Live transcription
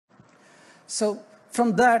So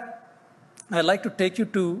from that, I'd like to take you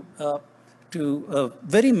to a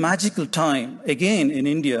very magical time, again in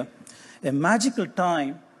India, a magical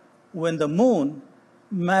time when the moon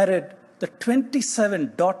married the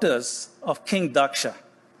 27 daughters of King Daksha.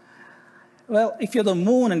 Well, if you're the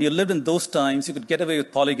moon and you lived in those times, you could get away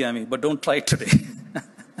with polygamy, but don't try it today.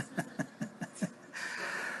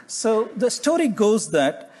 So the story goes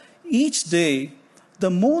that each day the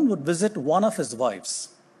moon would visit one of his wives.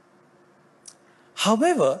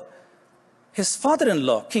 However, his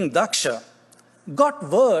father-in-law, King Daksha, got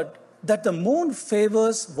word that the moon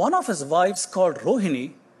favors one of his wives called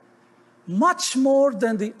Rohini much more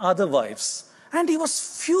than the other wives. And he was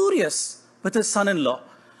furious with his son-in-law.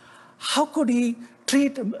 How could he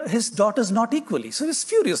treat his daughters not equally? So he was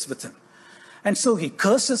furious with him. And so he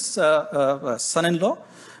cursed his son-in-law,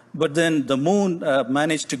 but then the moon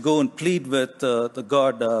managed to go and plead with the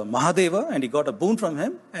god Mahadeva, and he got a boon from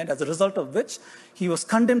him, and as a result of which, he was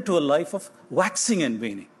condemned to a life of waxing and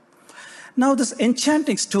waning. Now, this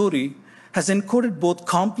enchanting story has encoded both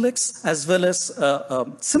complex as well as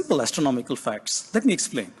simple astronomical facts. Let me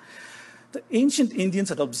explain. The ancient Indians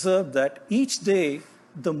had observed that each day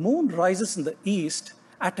the moon rises in the east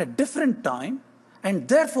at a different time, and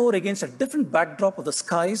therefore against a different backdrop of the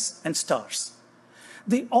skies and stars.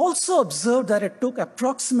 They also observed that it took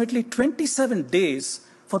approximately 27 days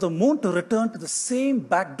for the moon to return to the same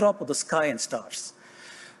backdrop of the sky and stars.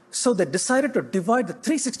 So they decided to divide the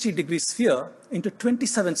 360-degree sphere into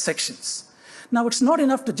 27 sections. Now, it's not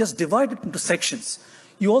enough to just divide it into sections.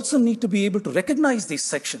 You also need to be able to recognize these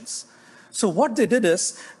sections. So what they did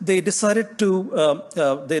is they decided to,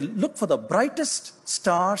 they looked for the brightest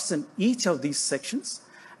stars in each of these sections,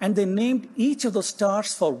 and they named each of those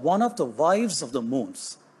stars for one of the wives of the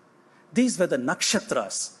moons. These were the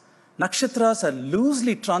nakshatras. Nakshatras are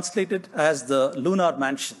loosely translated as the lunar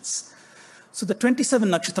mansions. So the 27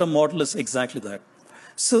 nakshatra model is exactly that.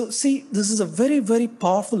 So see, this is a very, very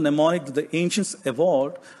powerful mnemonic that the ancients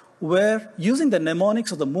evolved, where using the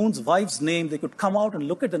mnemonics of the moon's wife's name, they could come out and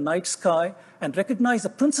look at the night sky and recognize the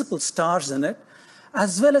principal stars in it,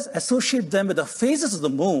 as well as associate them with the phases of the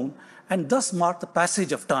moon, and thus mark the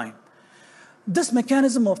passage of time. This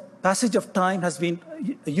mechanism of passage of time has been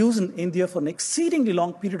used in India for an exceedingly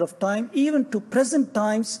long period of time, even to present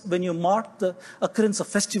times when you mark the occurrence of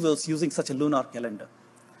festivals using such a lunar calendar.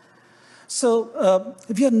 So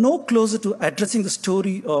we are no closer to addressing the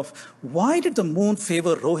story of why did the moon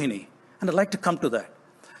favor Rohini? And I'd like to come to that.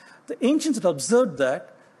 The ancients had observed that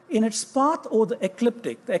in its path over the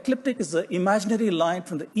ecliptic is the imaginary line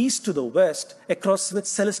from the east to the west, across which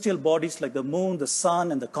celestial bodies like the moon, the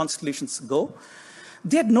sun, and the constellations go.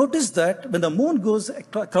 They had noticed that when the moon goes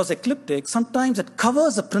across ecliptic, sometimes it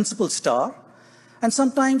covers a principal star, and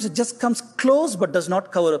sometimes it just comes close but does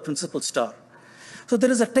not cover a principal star. So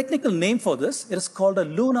there is a technical name for this. It is called a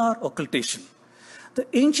lunar occultation. The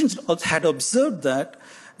ancients had observed that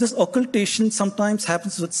this occultation sometimes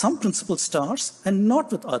happens with some principal stars and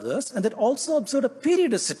not with others, and that also observed a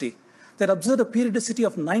periodicity. They observed a periodicity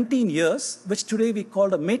of 19 years, which today we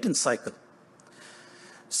call a Maiden cycle.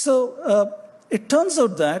 So it turns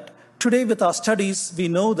out that today with our studies, we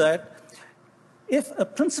know that if a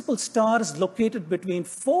principal star is located between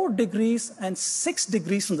 4 degrees and 6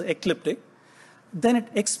 degrees from the ecliptic, then it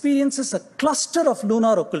experiences a cluster of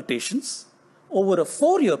lunar occultations over a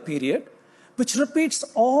 4-year period, which repeats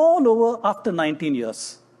all over after 19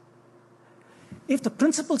 years. If the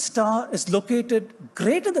principal star is located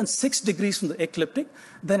greater than 6 degrees from the ecliptic,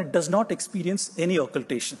 then it does not experience any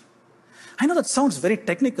occultation. I know that sounds very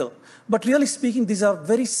technical, but really speaking, these are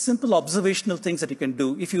very simple observational things that you can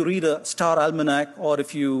do. If you read a star almanac, or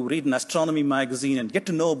if you read an astronomy magazine and get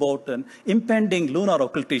to know about an impending lunar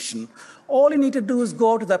occultation, all you need to do is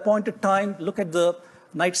go out at the appointed time, look at the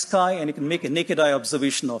night sky, and you can make a naked eye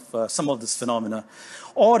observation of some of this phenomena.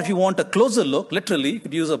 Or if you want a closer look, literally, you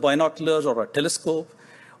could use a binoculars or a telescope.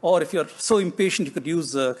 Or if you're so impatient, you could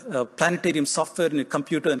use a planetarium software in your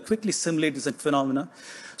computer and quickly simulate this phenomena.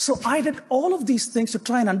 So I did all of these things to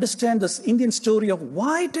try and understand this Indian story of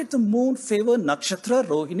why did the moon favor nakshatra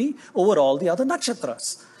Rohini over all the other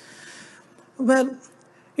nakshatras? Well,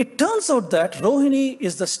 it turns out that Rohini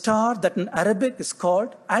is the star that in Arabic is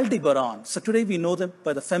called Aldebaran. So today we know them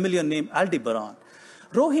by the familiar name Aldebaran.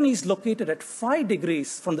 Rohini is located at 5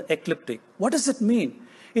 degrees from the ecliptic. What does it mean?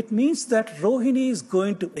 It means that Rohini is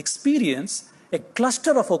going to experience a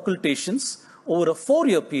cluster of occultations over a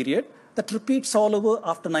 4-year period that repeats all over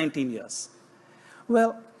after 19 years.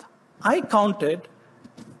 Well, I counted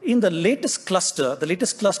in the latest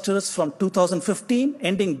clusters from 2015,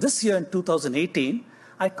 ending this year in 2018,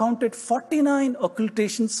 I counted 49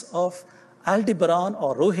 occultations of Aldebaran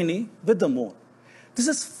or Rohini with the moon. This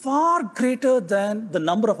is far greater than the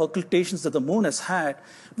number of occultations that the moon has had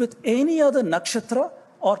with any other nakshatra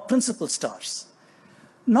or principal stars.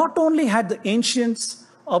 Not only had the ancients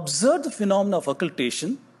observed the phenomena of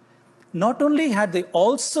occultation, not only had they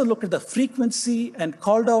also looked at the frequency and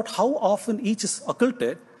called out how often each is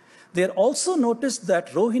occulted, they had also noticed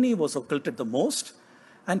that Rohini was occulted the most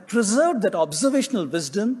and preserved that observational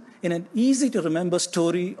wisdom in an easy-to-remember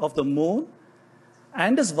story of the moon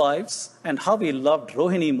and his wives and how he loved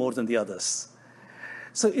Rohini more than the others.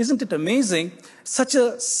 So isn't it amazing? Such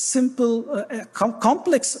a simple,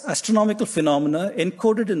 complex astronomical phenomena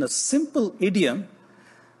encoded in a simple idiom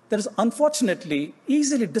that is unfortunately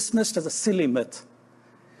easily dismissed as a silly myth.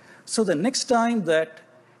 So the next time that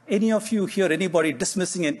any of you hear anybody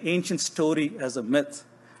dismissing an ancient story as a myth,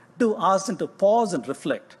 do ask them to pause and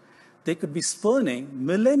reflect. They could be spurning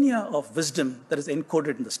millennia of wisdom that is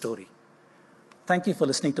encoded in the story. Thank you for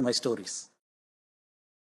listening to my stories.